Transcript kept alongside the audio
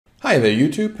Hi there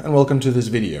YouTube, and welcome to this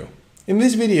video. In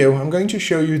this video I'm going to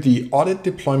show you the audit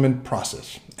deployment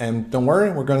process, and don't worry,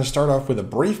 we're going to start off with a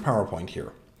brief PowerPoint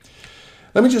here.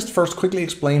 Let me just first quickly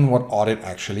explain what audit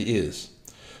actually is.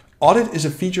 Audit is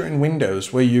a feature in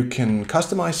Windows where you can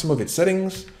customize some of its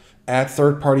settings, add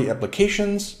third-party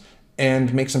applications,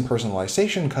 and make some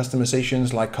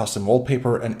customizations like custom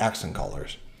wallpaper and accent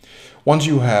colors. Once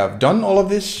you have done all of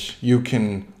this, you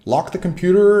can lock the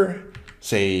computer,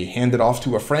 say hand it off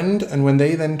to a friend, and when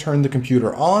they then turn the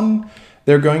computer on,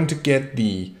 they're going to get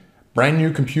the brand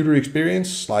new computer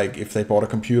experience, like if they bought a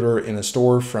computer in a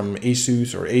store from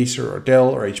Asus or Acer or Dell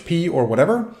or HP or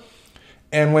whatever.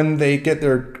 And when they get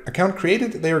their account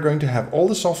created, they are going to have all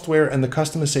the software and the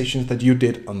customizations that you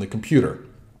did on the computer.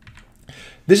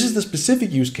 This is the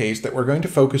specific use case that we're going to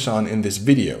focus on in this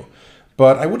video.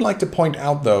 But I would like to point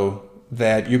out though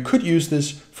that you could use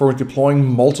this for deploying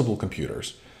multiple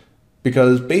computers.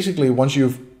 Because basically once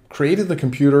you've created the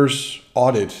computer's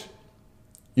audit,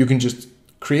 you can just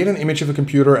create an image of the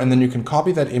computer and then you can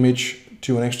copy that image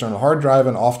to an external hard drive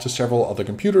and off to several other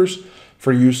computers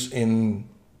for use in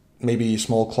maybe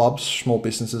small clubs, small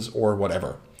businesses, or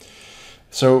whatever.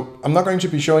 So I'm not going to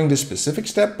be showing this specific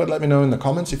step, but let me know in the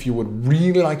comments if you would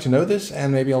really like to know this,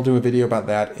 and maybe I'll do a video about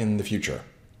that in the future.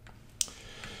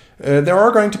 There are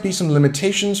going to be some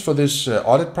limitations for this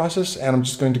audit process, and I'm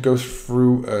just going to go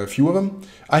through a few of them.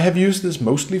 I have used this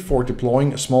mostly for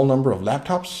deploying a small number of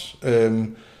laptops,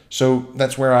 so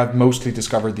that's where I've mostly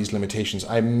discovered these limitations.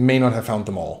 I may not have found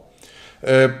them all.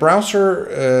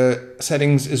 Browser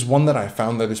settings is one that I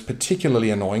found that is particularly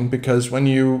annoying, because when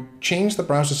you change the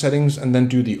browser settings and then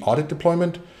do the audit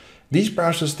deployment, these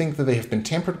browsers think that they have been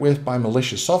tampered with by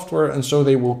malicious software, and so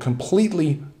they will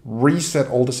completely reset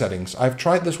all the settings. I've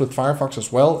tried this with Firefox as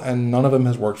well, and none of them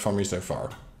has worked for me so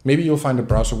far. Maybe you'll find a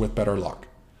browser with better luck.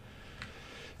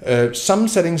 Some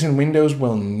settings in Windows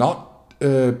will not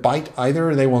bite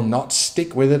either. They will not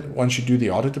stick with it once you do the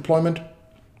audit deployment.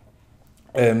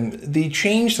 They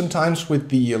change sometimes with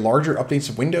the larger updates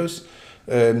of Windows,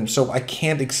 so I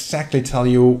can't exactly tell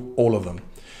you all of them.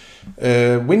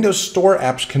 Windows Store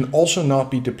apps can also not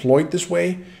be deployed this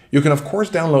way. You can of course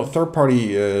download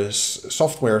third-party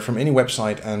software from any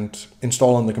website and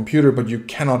install on the computer, but you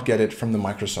cannot get it from the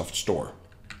Microsoft Store.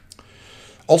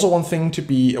 Also, one thing to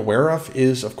be aware of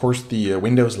is of course the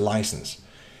Windows license.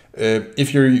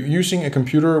 If you're using a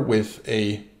computer with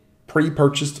a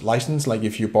pre-purchased license, like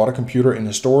if you bought a computer in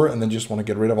a store and then just want to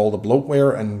get rid of all the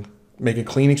bloatware and make a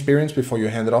clean experience before you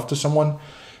hand it off to someone,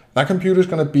 that computer is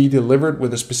going to be delivered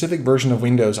with a specific version of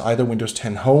Windows, either Windows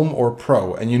 10 Home or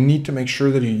Pro, and you need to make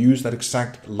sure that you use that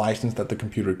exact license that the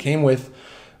computer came with,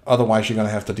 otherwise you're going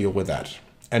to have to deal with that.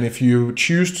 And if you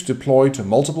choose to deploy to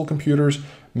multiple computers,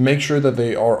 make sure that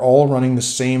they are all running the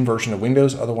same version of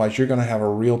Windows, otherwise you're going to have a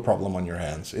real problem on your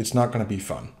hands. It's not going to be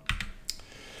fun.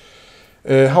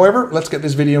 However, let's get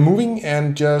this video moving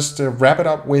and just wrap it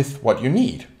up with what you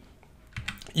need.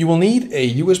 You will need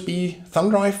a USB thumb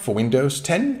drive for Windows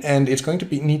 10, and it's going to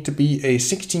need to be a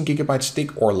 16 gigabyte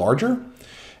stick or larger.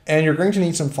 And you're going to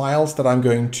need some files that I'm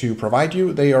going to provide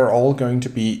you. They are all going to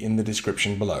be in the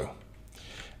description below.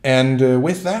 And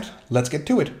with that, let's get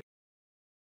to it.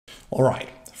 All right,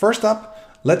 first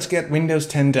up, let's get Windows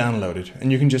 10 downloaded.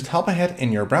 And you can just hop ahead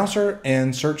in your browser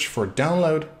and search for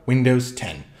download Windows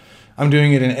 10. I'm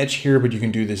doing it in Edge here, but you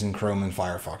can do this in Chrome and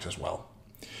Firefox as well.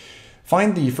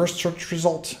 Find the first search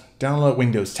result, download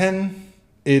Windows 10.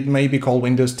 It may be called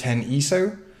Windows 10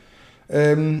 ISO.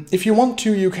 If you want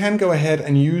to, you can go ahead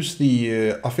and use the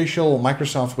official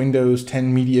Microsoft Windows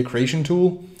 10 media creation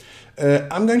tool.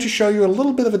 I'm going to show you a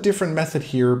little bit of a different method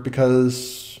here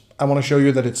because I want to show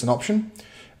you that it's an option.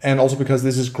 And also because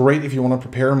this is great if you want to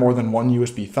prepare more than one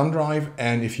USB thumb drive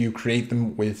and if you create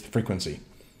them with frequency.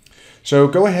 So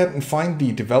go ahead and find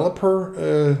the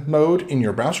developer mode in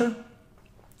your browser.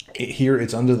 Here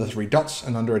it's under the three dots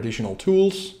and under additional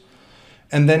tools.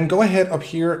 And then go ahead up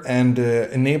here and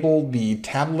enable the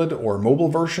tablet or mobile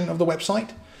version of the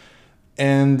website.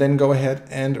 And then go ahead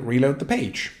and reload the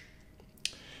page.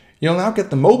 You'll now get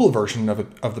the mobile version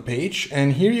of the page.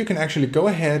 And here you can actually go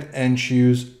ahead and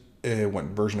choose what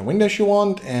version of Windows you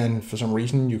want. And for some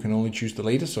reason you can only choose the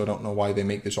latest, so I don't know why they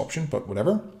make this option, but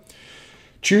whatever.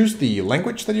 Choose the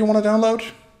language that you want to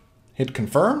download. Hit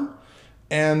confirm.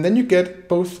 And then you get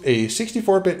both a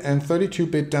 64-bit and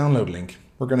 32-bit download link.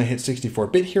 We're going to hit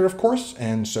 64-bit here, of course,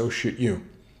 and so should you.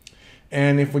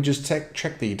 And if we just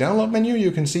check the download menu,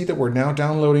 you can see that we're now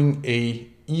downloading a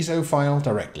ISO file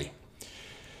directly.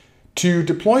 To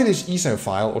deploy this ISO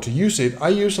file or to use it, I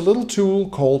use a little tool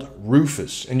called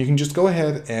Rufus, and you can just go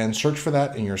ahead and search for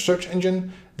that in your search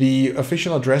engine. The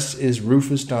official address is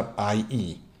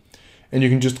rufus.ie. And you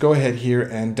can just go ahead here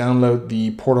and download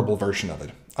the portable version of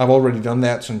it. I've already done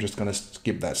that, so I'm just going to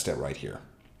skip that step right here.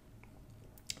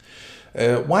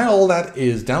 While all that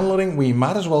is downloading, we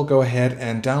might as well go ahead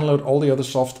and download all the other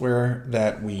software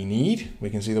that we need. We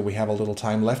can see that we have a little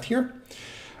time left here.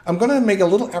 I'm going to make a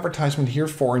little advertisement here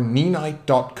for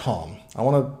kneenight.com.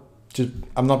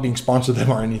 I'm not being sponsored them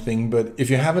or anything, but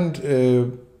if you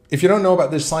don't know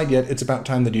about this site yet, it's about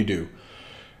time that you do.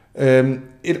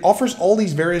 It offers all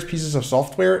these various pieces of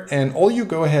software, and all you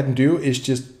go ahead and do is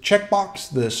just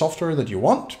checkbox the software that you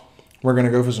want. We're going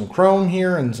to go for some Chrome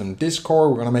here and some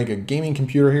Discord. We're going to make a gaming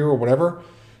computer here or whatever.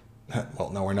 Well,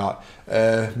 no, we're not.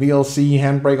 VLC,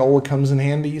 Handbrake, all that comes in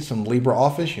handy. Some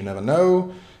LibreOffice, you never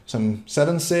know. Some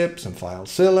 7-zip, some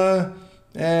FileZilla,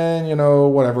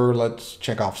 and whatever. Let's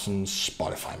check off some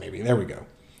Spotify maybe. There we go.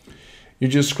 You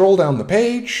just scroll down the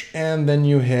page and then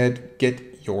you hit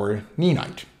get your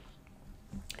Kneenight.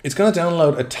 It's going to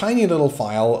download a tiny little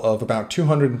file of about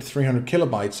 200 to 300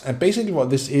 kilobytes. And basically what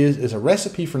this is a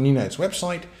recipe for Kneenight's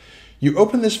website. You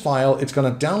open this file, it's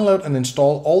going to download and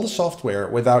install all the software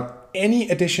without any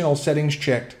additional settings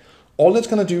checked. All it's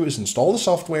going to do is install the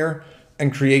software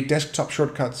and create desktop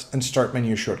shortcuts and start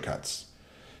menu shortcuts.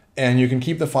 And you can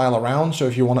keep the file around. So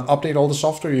if you want to update all the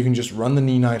software, you can just run the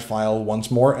Kneenight file once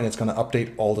more and it's going to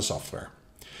update all the software.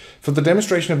 For the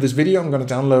demonstration of this video, I'm going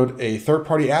to download a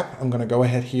third-party app. I'm going to go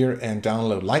ahead here and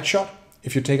download Lightshot.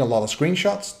 If you take a lot of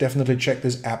screenshots, definitely check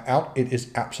this app out. It is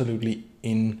absolutely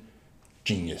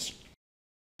ingenious.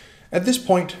 At this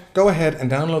point, go ahead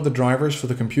and download the drivers for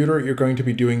the computer you're going to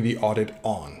be doing the audit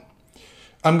on.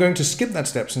 I'm going to skip that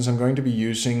step since I'm going to be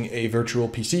using a virtual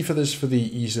PC for this for the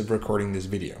ease of recording this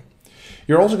video.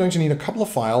 You're also going to need a couple of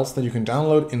files that you can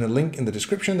download in the link in the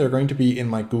description. They're going to be in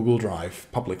my Google Drive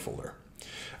public folder.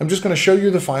 I'm just going to show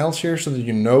you the files here so that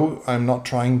you know I'm not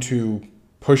trying to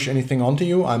push anything onto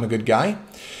you. I'm a good guy.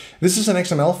 This is an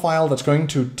XML file that's going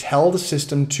to tell the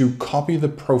system to copy the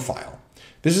profile.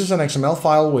 This is an XML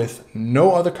file with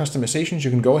no other customizations. You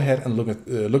can go ahead and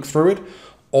look through it.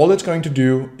 All it's going to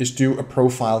do is do a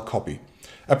profile copy.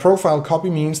 A profile copy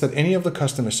means that any of the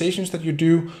customizations that you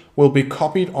do will be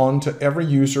copied onto every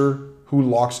user who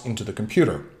logs into the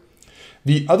computer.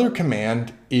 The other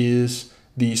command is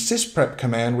the sysprep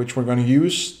command, which we're going to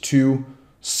use to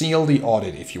seal the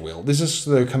audit, if you will. This is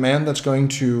the command that's going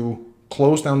to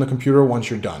close down the computer once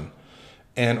you're done.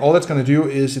 And all that's going to do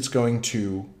is it's going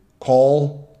to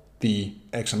call the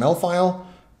XML file,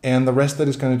 and the rest that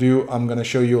it's going to do, I'm going to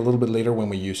show you a little bit later when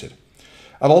we use it.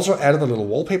 I've also added a little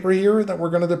wallpaper here that we're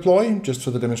going to deploy just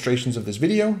for the demonstrations of this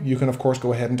video. You can, of course,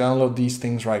 go ahead and download these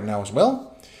things right now as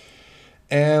well.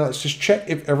 And let's just check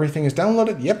if everything is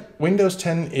downloaded. Yep, Windows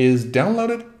 10 is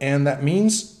downloaded, and that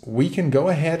means we can go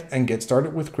ahead and get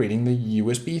started with creating the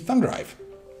USB thumb drive.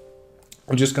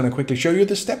 I'm just going to quickly show you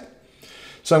this step.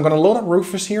 So I'm going to load up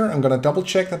Rufus here. I'm going to double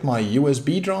check that my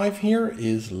USB drive here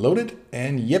is loaded,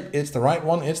 and yep, it's the right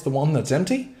one. It's the one that's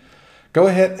empty. Go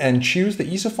ahead and choose the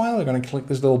ISO file. You're going to click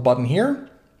this little button here.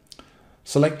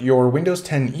 Select your Windows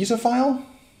 10 ISO file.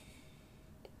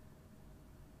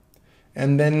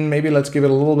 And then maybe let's give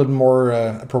it a little bit more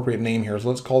appropriate name here. So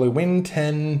let's call it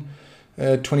Win10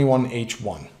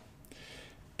 21H1.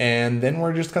 And then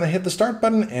we're just going to hit the start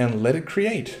button and let it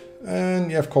create.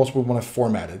 And yeah, of course, we want to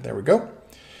format it. There we go.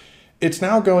 It's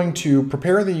now going to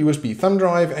prepare the USB thumb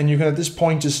drive, and you can at this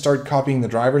point just start copying the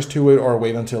drivers to it, or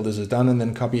wait until this is done and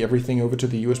then copy everything over to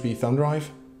the USB thumb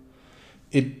drive.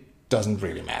 It doesn't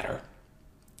really matter.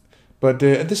 But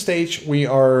at this stage, we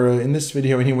are, in this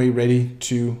video anyway, ready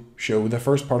to show the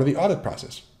first part of the audit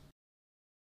process.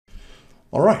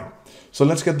 All right, so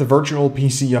let's get the virtual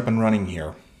PC up and running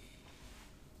here.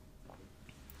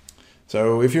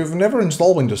 So if you've never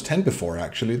installed Windows 10 before,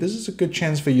 actually, this is a good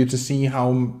chance for you to see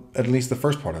how at least the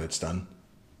first part of it's done.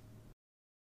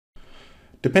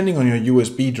 Depending on your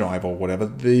USB drive or whatever,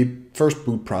 the first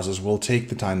boot process will take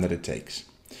the time that it takes.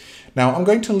 Now I'm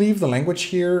going to leave the language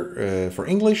here for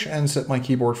English and set my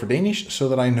keyboard for Danish so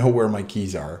that I know where my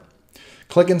keys are.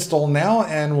 Click install now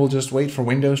and we'll just wait for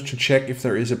Windows to check if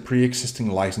there is a pre-existing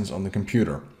license on the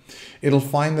computer. It'll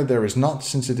find that there is not,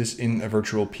 since it is in a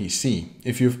virtual PC.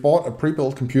 If you've bought a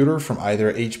pre-built computer from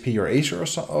either HP or Acer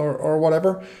or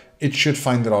whatever, it should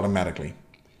find it automatically.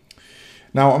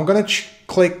 Now I'm going to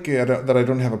click that I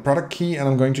don't have a product key, and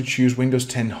I'm going to choose Windows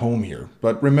 10 Home here.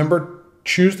 But remember,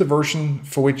 choose the version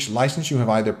for which license you have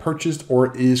either purchased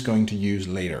or is going to use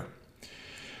later.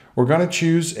 We're going to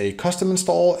choose a custom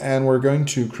install, and we're going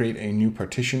to create a new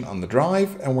partition on the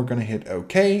drive, and we're going to hit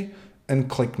OK and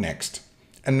click Next.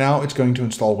 And now it's going to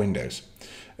install Windows.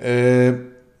 I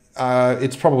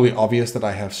it's probably obvious that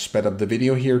I have sped up the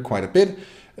video here quite a bit.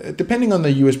 Depending on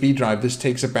the USB drive, this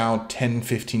takes about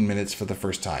 10-15 minutes for the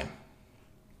first time.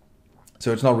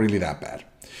 So it's not really that bad.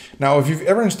 Now, if you've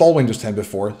ever installed Windows 10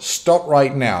 before, stop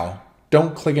right now.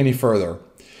 Don't click any further.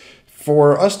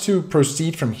 For us to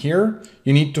proceed from here,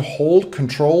 you need to hold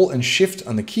Control and Shift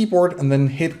on the keyboard and then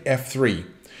hit F3.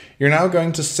 You're now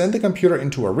going to send the computer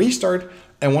into a restart,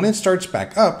 and when it starts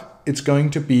back up, it's going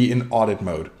to be in audit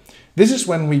mode. This is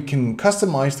when we can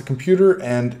customize the computer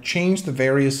and change the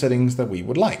various settings that we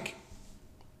would like.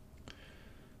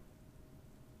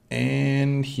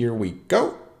 And here we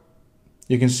go.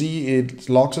 You can see it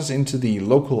logs us into the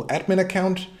local admin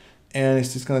account, and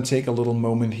it's just going to take a little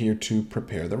moment here to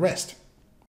prepare the rest.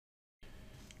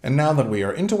 And now that we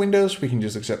are into Windows, we can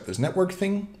just accept this network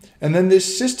thing. And then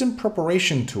this system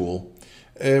preparation tool,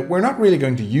 we're not really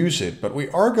going to use it, but we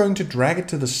are going to drag it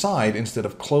to the side instead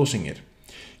of closing it.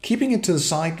 Keeping it to the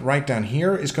side right down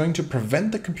here is going to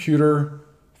prevent the computer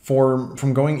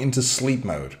from going into sleep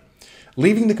mode.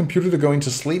 Leaving the computer to go into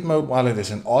sleep mode while it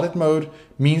is in audit mode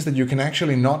means that you can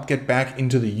actually not get back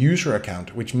into the user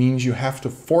account, which means you have to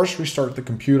force restart the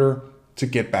computer to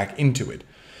get back into it.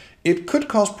 It could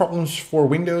cause problems for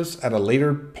Windows at a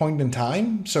later point in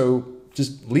time, so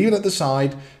just leave it at the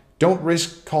side. Don't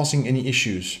risk causing any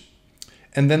issues.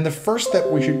 And then the first step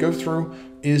we should go through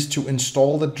is to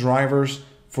install the drivers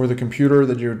for the computer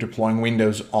that you're deploying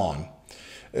Windows on.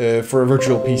 For a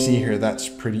virtual PC here, that's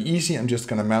pretty easy. I'm just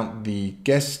going to mount the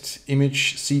guest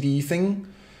image CD thing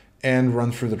and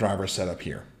run through the driver setup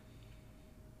here.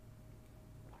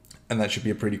 And that should be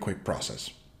a pretty quick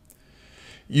process.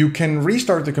 You can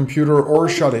restart the computer or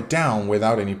shut it down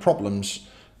without any problems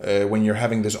when you're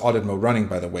having this audit mode running,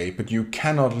 by the way, but you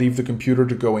cannot leave the computer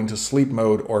to go into sleep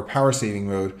mode or power saving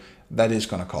mode. That is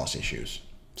going to cause issues.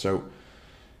 So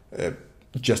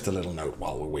just a little note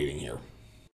while we're waiting here.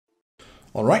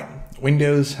 All right,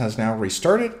 Windows has now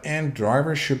restarted and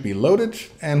drivers should be loaded,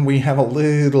 and we have a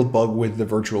little bug with the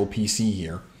virtual PC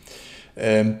here.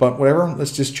 But whatever,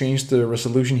 let's just change the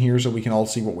resolution here so we can all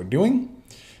see what we're doing.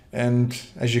 And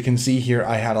as you can see here,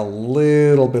 I had a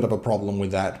little bit of a problem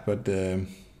with that, but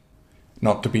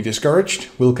not to be discouraged,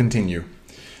 we'll continue.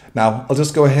 Now, I'll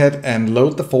just go ahead and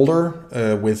load the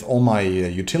folder with all my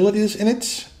utilities in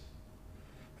it.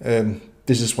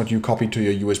 This is what you copy to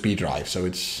your USB drive, so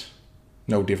it's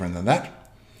no different than that.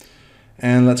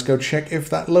 And let's go check if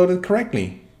that loaded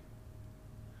correctly.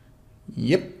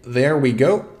 Yep, there we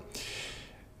go.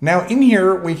 Now in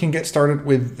here, we can get started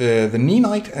with the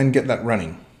Knight and get that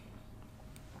running.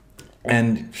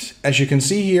 And as you can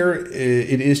see here,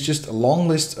 it is just a long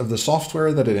list of the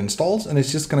software that it installs, and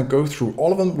it's just going to go through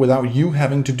all of them without you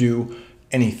having to do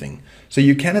anything. So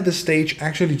you can at this stage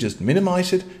actually just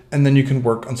minimize it, and then you can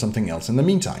work on something else in the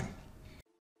meantime.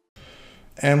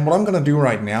 And what I'm going to do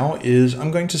right now is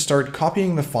I'm going to start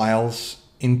copying the files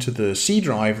into the C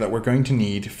drive that we're going to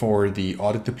need for the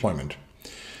audit deployment.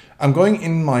 I'm going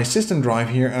in my system drive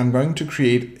here, and I'm going to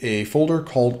create a folder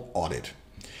called Audit.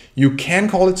 You can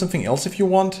call it something else if you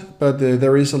want, but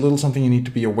there is a little something you need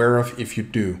to be aware of if you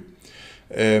do.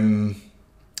 But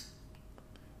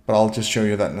I'll just show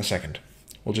you that in a second.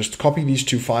 We'll just copy these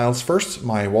two files first,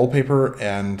 my wallpaper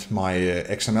and my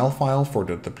XML file for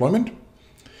the deployment.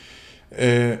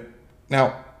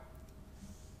 Now,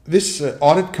 this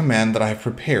audit command that I have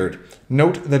prepared,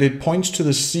 note that it points to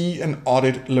the C and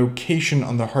audit location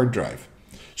on the hard drive.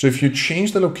 So if you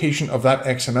change the location of that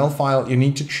XML file, you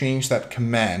need to change that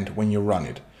command when you run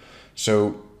it.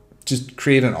 So just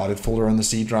create an audit folder on the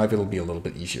C drive. It'll be a little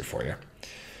bit easier for you.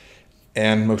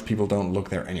 And most people don't look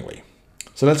there anyway.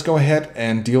 So let's go ahead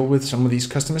and deal with some of these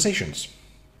customizations.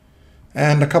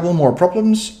 And a couple more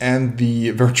problems, and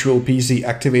the virtual PC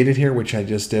activated here, which I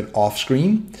just did off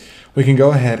screen. We can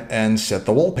go ahead and set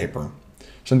the wallpaper.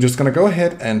 So I'm just going to go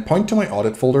ahead and point to my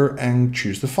audit folder and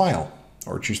choose the file,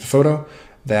 or choose the photo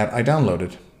that I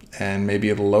downloaded. And maybe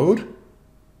it'll load.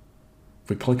 If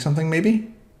we click something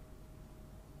maybe.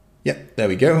 Yep, there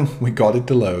we go. We got it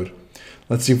to load.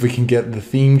 Let's see if we can get the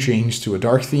theme changed to a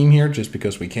dark theme here, just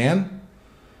because we can.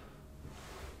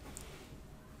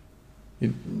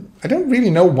 I don't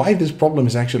really know why this problem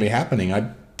is actually happening.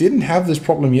 I didn't have this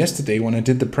problem yesterday when I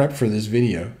did the prep for this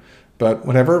video. But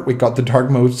whatever, we got the dark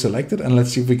mode selected, and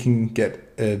let's see if we can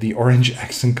get the orange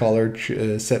accent color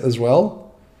set as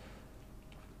well.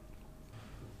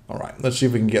 All right, let's see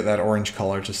if we can get that orange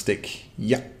color to stick.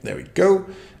 Yeah, there we go.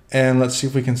 And let's see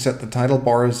if we can set the title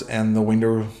bars and the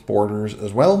window borders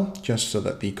as well, just so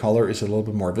that the color is a little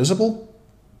bit more visible.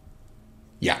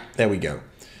 Yeah, there we go.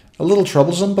 A little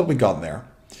troublesome, but we got there.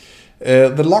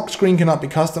 The lock screen cannot be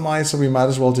customized, so we might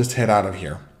as well just head out of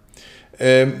here.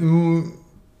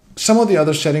 Some of the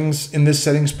other settings in this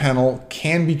settings panel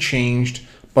can be changed,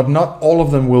 but not all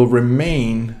of them will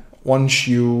remain once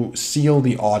you seal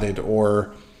the audit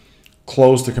or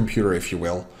close the computer, if you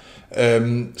will.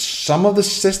 Some of the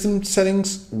system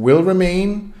settings will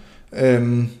remain.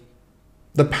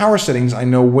 The power settings I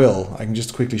know will. I can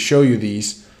just quickly show you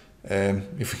these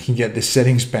if we can get the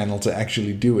settings panel to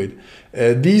actually do it.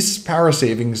 These power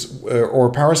savings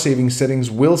or power saving settings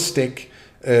will stick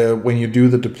when you do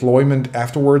the deployment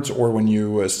afterwards or when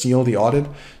you seal the audit,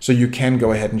 so you can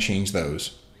go ahead and change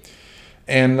those.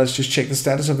 And let's just check the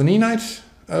status of the Knight.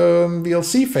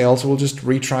 VLC failed, so we'll just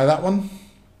retry that one.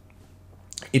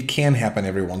 It can happen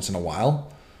every once in a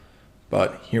while,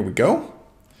 but here we go.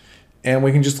 And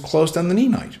we can just close down the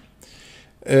Knight.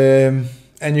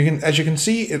 And you can, as you can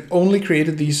see, it only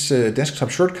created these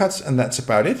desktop shortcuts, and that's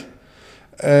about it.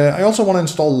 I also want to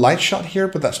install Lightshot here,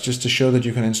 but that's just to show that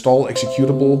you can install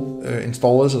executable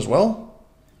installers as well.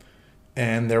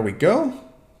 And there we go.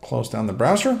 Close down the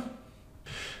browser.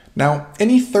 Now,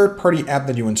 any third-party app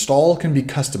that you install can be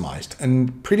customized,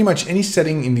 and pretty much any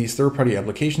setting in these third-party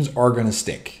applications are going to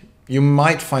stick. You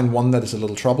might find one that is a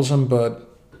little troublesome, but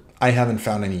I haven't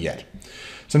found any yet.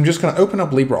 So I'm just going to open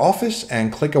up LibreOffice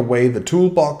and click away the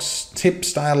toolbox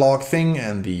tips dialog thing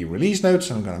and the release notes.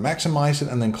 I'm going to maximize it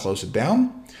and then close it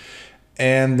down.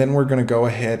 And then we're going to go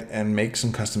ahead and make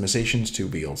some customizations to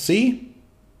VLC,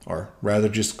 or rather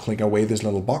just click away this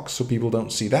little box so people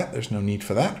don't see that. There's no need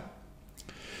for that.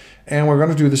 And we're going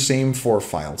to do the same for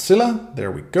FileZilla.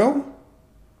 There we go.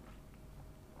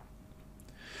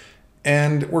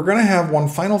 And we're going to have one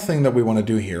final thing that we want to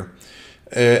do here,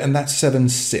 and that's set in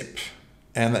zip.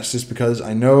 And that's just because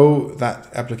I know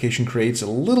that application creates a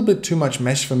little bit too much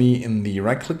mess for me in the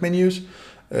right-click menus.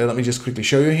 Let me just quickly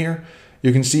show you here.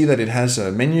 You can see that it has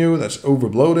a menu that's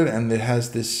overloaded, and it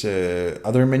has this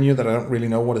other menu that I don't really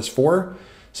know what it's for.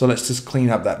 So let's just clean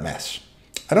up that mess.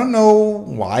 I don't know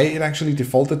why it actually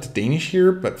defaulted to Danish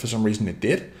here, but for some reason it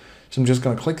did. So I'm just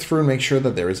going to click through and make sure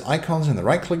that there is icons in the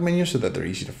right-click menu so that they're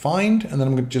easy to find. And then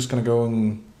I'm just going to go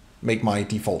and make my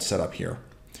default setup here.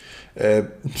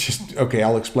 Okay,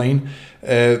 I'll explain.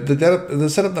 The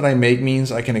setup that I make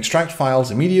means I can extract files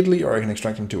immediately, or I can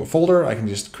extract them to a folder. I can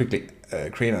just quickly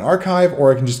create an archive,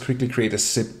 or I can just quickly create a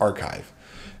zip archive.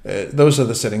 Those are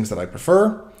the settings that I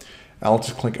prefer. I'll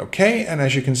just click OK, and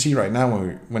as you can see right now,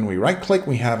 when we right click,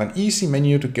 we have an easy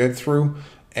menu to go through,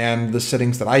 and the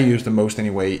settings that I use the most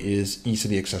anyway is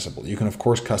easily accessible. You can of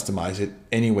course customize it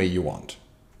any way you want.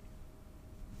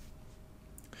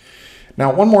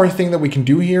 Now, one more thing that we can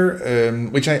do here,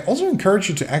 which I also encourage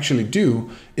you to actually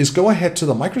do, is go ahead to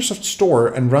the Microsoft Store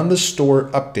and run the store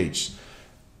updates.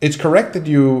 It's correct that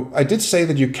I did say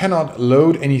that you cannot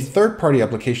load any third-party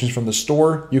applications from the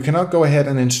store. You cannot go ahead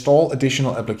and install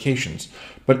additional applications,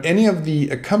 but any of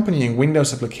the accompanying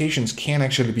Windows applications can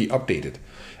actually be updated.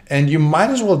 And you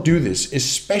might as well do this,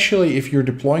 especially if you're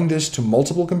deploying this to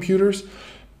multiple computers,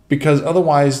 because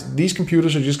otherwise these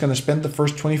computers are just going to spend the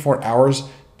first 24 hours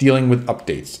dealing with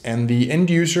updates, and the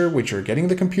end user, which are getting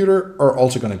the computer, are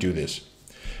also going to do this.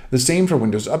 The same for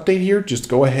Windows Update here, just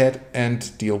go ahead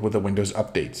and deal with the Windows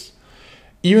updates.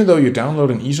 Even though you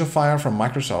download an ISO file from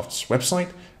Microsoft's website,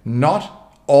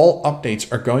 not all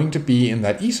updates are going to be in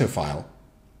that ISO file.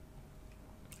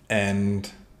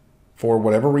 And for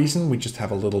whatever reason, we just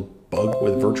have a little bug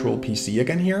with Virtual PC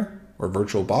again here, or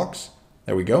VirtualBox.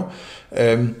 There we go.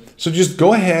 So just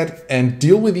go ahead and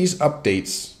deal with these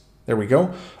updates. There we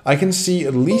go. I can see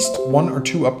at least 1 or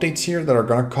 2 updates here that are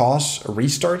going to cause a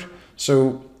restart.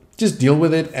 So just deal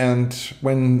with it, and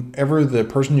whenever the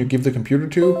person you give the computer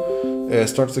to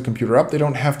starts the computer up, they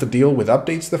don't have to deal with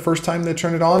updates the first time they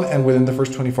turn it on, and within the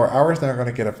first 24 hours they're going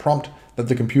to get a prompt that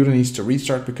the computer needs to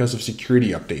restart because of security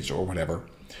updates or whatever.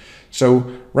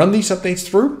 So run these updates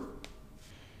through,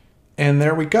 and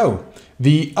there we go.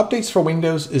 The updates for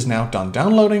Windows is now done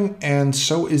downloading, and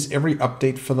so is every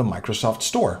update for the Microsoft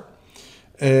Store.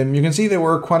 You can see there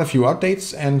were quite a few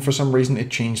updates, and for some reason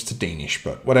it changed to Danish,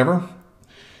 but whatever.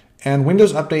 And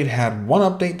Windows Update had one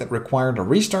update that required a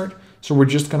restart, so we're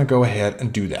just going to go ahead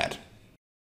and do that.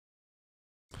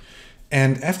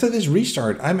 And after this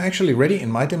restart, I'm actually ready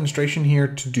in my demonstration here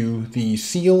to do the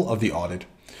seal of the audit.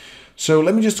 So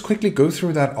let me just quickly go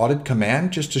through that audit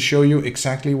command just to show you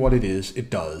exactly what it is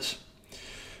it does.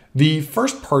 The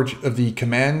first part of the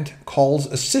command calls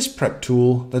a sysprep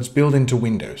tool that's built into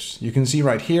Windows. You can see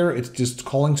right here, it's just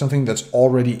calling something that's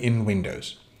already in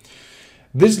Windows.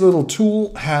 This little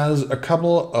tool has a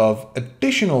couple of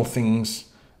additional things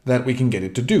that we can get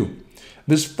it to do.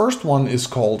 This first one is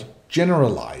called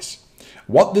generalize.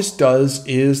 What this does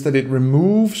is that it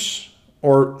removes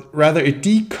or rather it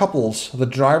decouples the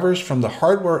drivers from the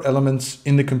hardware elements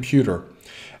in the computer.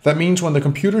 That means when the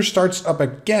computer starts up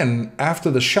again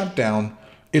after the shutdown,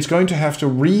 it's going to have to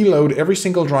reload every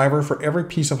single driver for every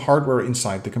piece of hardware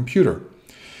inside the computer.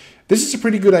 This is a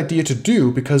pretty good idea to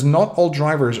do because not all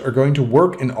drivers are going to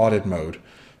work in audit mode.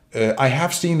 I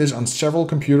have seen this on several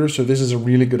computers, so this is a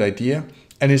really good idea.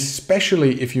 And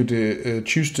especially if you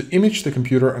choose to image the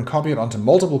computer and copy it onto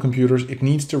multiple computers, it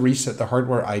needs to reset the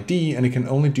hardware ID, and it can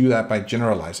only do that by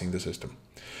generalizing the system.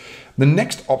 The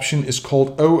next option is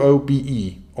called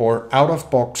OOBE, or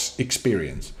out-of-box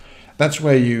experience. That's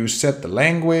where you set the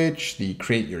language,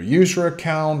 create your user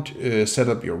account, set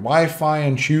up your Wi-Fi,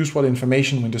 and choose what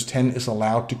information Windows 10 is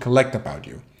allowed to collect about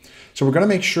you. So we're going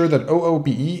to make sure that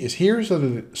OOBE is here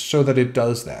so that it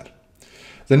does that.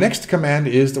 The next command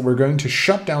is that we're going to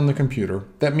shut down the computer.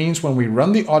 That means when we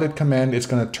run the audit command, it's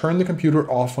going to turn the computer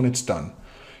off when it's done.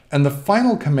 And the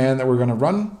final command that we're going to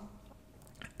run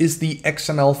is the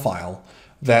XML file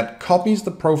that copies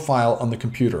the profile on the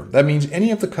computer. That means any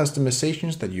of the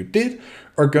customizations that you did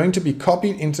are going to be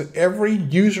copied into every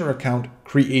user account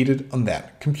created on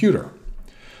that computer.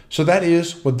 So that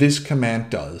is what this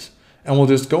command does. And we'll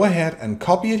just go ahead and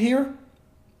copy it here.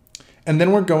 And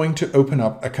then we're going to open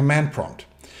up a command prompt.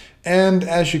 And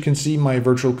as you can see, my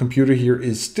virtual computer here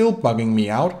is still bugging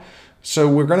me out. So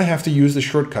we're going to have to use the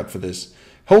shortcut for this.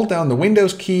 Hold down the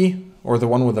Windows key, or the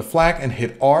one with the flag, and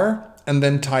hit R, and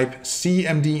then type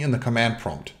CMD in the command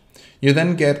prompt. You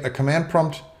then get a command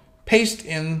prompt, paste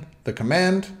in the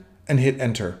command, and hit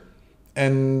enter.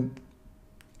 And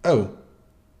oh,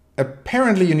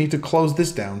 apparently you need to close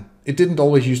this down. It didn't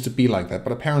always used to be like that,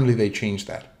 but apparently they changed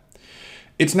that.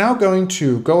 It's now going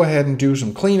to go ahead and do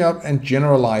some cleanup and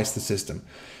generalize the system.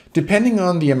 Depending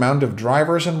on the amount of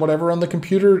drivers and whatever on the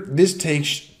computer, this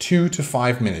takes 2 to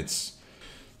 5 minutes.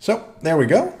 So there we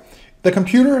go. The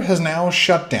computer has now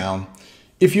shut down.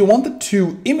 If you wanted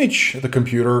to image the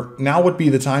computer, now would be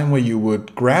the time where you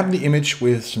would grab the image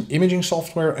with some imaging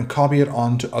software and copy it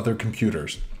onto other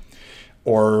computers.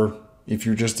 Or if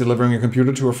you're just delivering a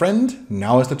computer to a friend,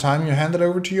 now is the time you hand it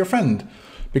over to your friend,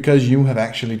 because you have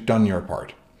actually done your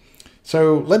part.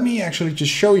 So let me actually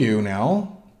just show you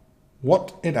now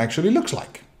what it actually looks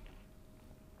like.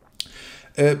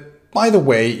 By the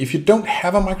way, if you don't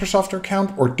have a Microsoft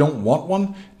account or don't want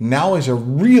one, now is a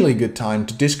really good time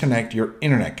to disconnect your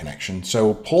internet connection.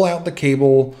 So pull out the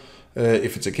cable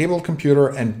if it's a cable computer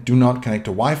and do not connect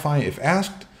to Wi-Fi if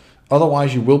asked.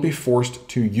 Otherwise, you will be forced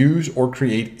to use or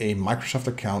create a Microsoft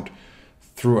account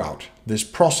throughout this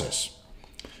process.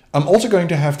 I'm also going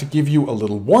to have to give you a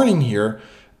little warning here.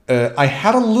 I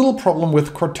had a little problem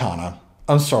with Cortana.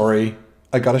 I'm sorry,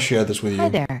 I gotta share this with you. Hi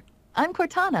there, I'm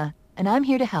Cortana, and I'm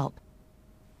here to help.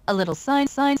 A little sign.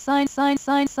 Yeah,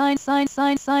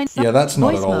 that's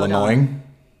not at all annoying.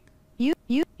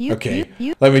 Okay,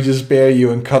 you. let me just spare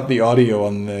you and cut the audio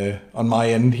on my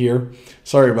end here.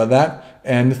 Sorry about that.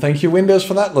 And thank you Windows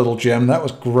for that little gem, that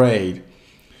was great.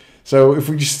 So if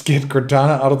we just get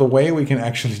Cortana out of the way, we can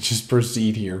actually just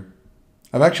proceed here.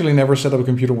 I've actually never set up a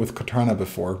computer with Cortana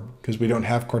before, because we don't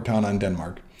have Cortana in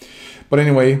Denmark. But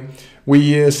anyway,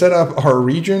 we set up our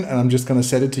region, and I'm just going to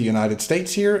set it to United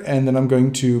States here, and then I'm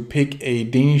going to pick a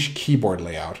Danish keyboard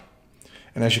layout.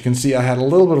 And as you can see, I had a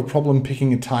little bit of problem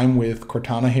picking a time with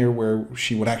Cortana here where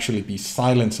she would actually be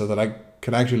silent so that I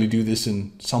could actually do this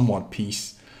in somewhat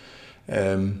peace.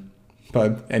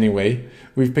 But anyway,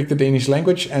 we've picked the Danish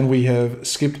language and we have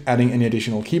skipped adding any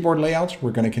additional keyboard layouts.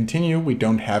 We're going to continue. We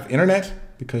don't have internet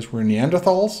because we're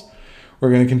Neanderthals. We're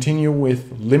going to continue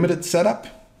with limited setup.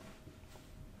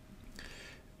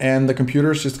 And the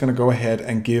computer is just going to go ahead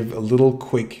and give a little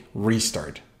quick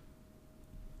restart.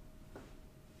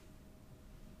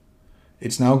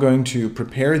 It's now going to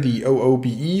prepare the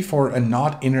OOBE for a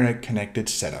not internet connected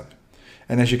setup.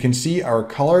 And as you can see, our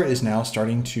color is now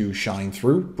starting to shine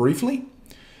through briefly.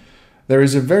 There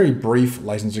is a very brief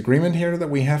license agreement here that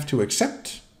we have to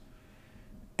accept.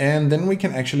 And then we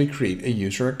can actually create a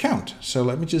user account. So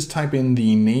let me just type in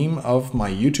the name of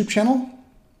my YouTube channel.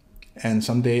 And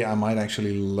someday I might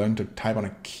actually learn to type on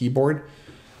a keyboard.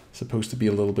 It's supposed to be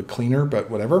a little bit cleaner, but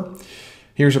whatever.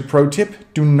 Here's a pro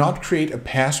tip. Do not create a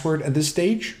password at this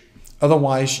stage.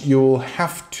 Otherwise, you'll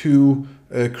have to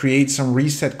create some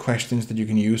reset questions that you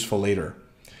can use for later.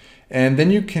 And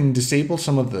then you can disable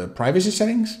some of the privacy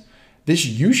settings. This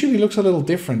usually looks a little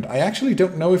different. I actually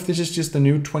don't know if this is just the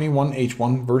new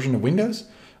 21H1 version of Windows,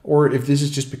 or if this is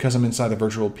just because I'm inside a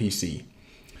virtual PC.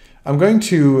 I'm going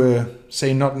to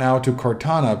say not now to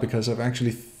Cortana because I've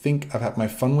actually think I've had my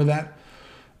fun with that.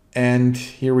 And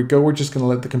here we go. We're just going to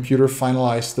let the computer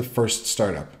finalize the first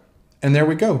startup. And there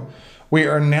we go. We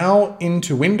are now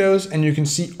into Windows, and you can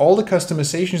see all the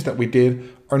customizations that we did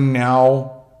are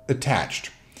now attached.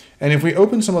 And if we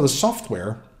open some of the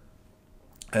software,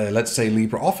 let's say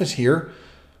LibreOffice here,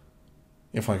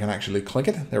 if I can actually click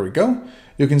it, there we go.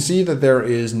 You can see that there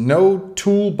is no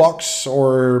toolbox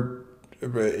or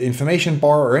information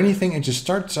bar or anything. It just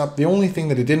starts up. The only thing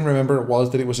that it didn't remember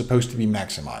was that it was supposed to be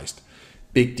maximized.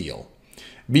 Big deal.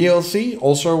 VLC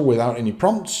also without any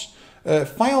prompts.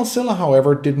 FileZilla,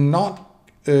 however, did not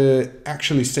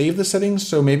actually save the settings,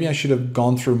 so maybe I should have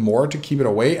gone through more to keep it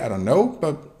away. I don't know,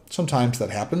 but sometimes that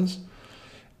happens.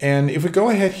 And if we go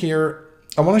ahead here,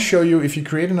 I want to show you if you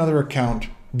create another account,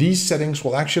 these settings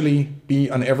will actually be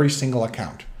on every single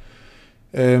account.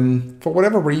 For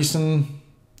whatever reason,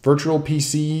 virtual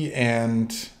PC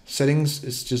and settings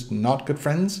is just not good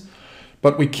friends,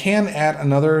 but we can add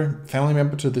another family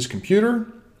member to this computer.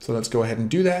 So let's go ahead and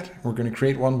do that. We're going to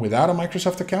create one without a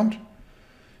Microsoft account.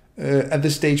 At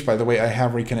this stage, by the way, I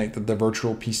have reconnected the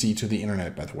virtual PC to the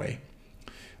internet, by the way.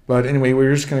 But anyway,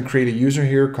 we're just going to create a user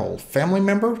here called family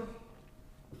member.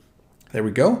 There we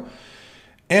go.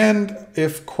 And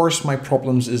of course, my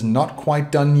problems is not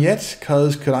quite done yet,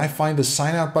 because could I find the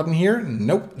sign out button here?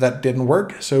 Nope, that didn't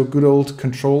work. So good old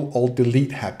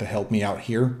Control-Alt-Delete had to help me out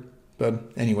here. But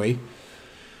anyway,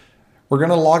 we're going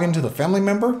to log into the family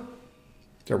member.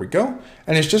 There we go.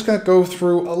 And it's just going to go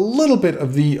through a little bit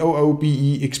of the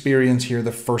OOBE experience here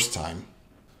the first time.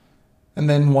 And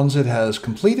then once it has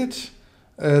completed,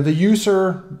 the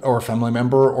user or family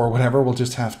member or whatever will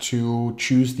just have to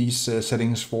choose these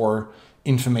settings for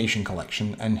information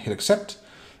collection and hit accept.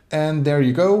 And there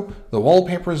you go. The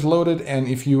wallpaper is loaded. And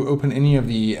if you open any of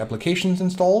the applications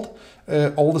installed,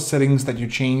 all the settings that you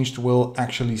changed will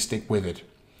actually stick with it.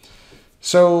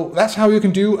 So that's how you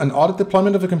can do an audit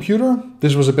deployment of a computer.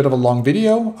 This was a bit of a long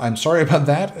video. I'm sorry about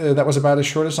that. That was about as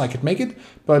short as I could make it.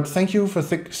 But thank you for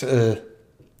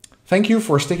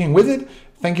sticking with it.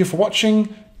 Thank you for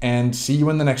watching, and see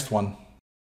you in the next one.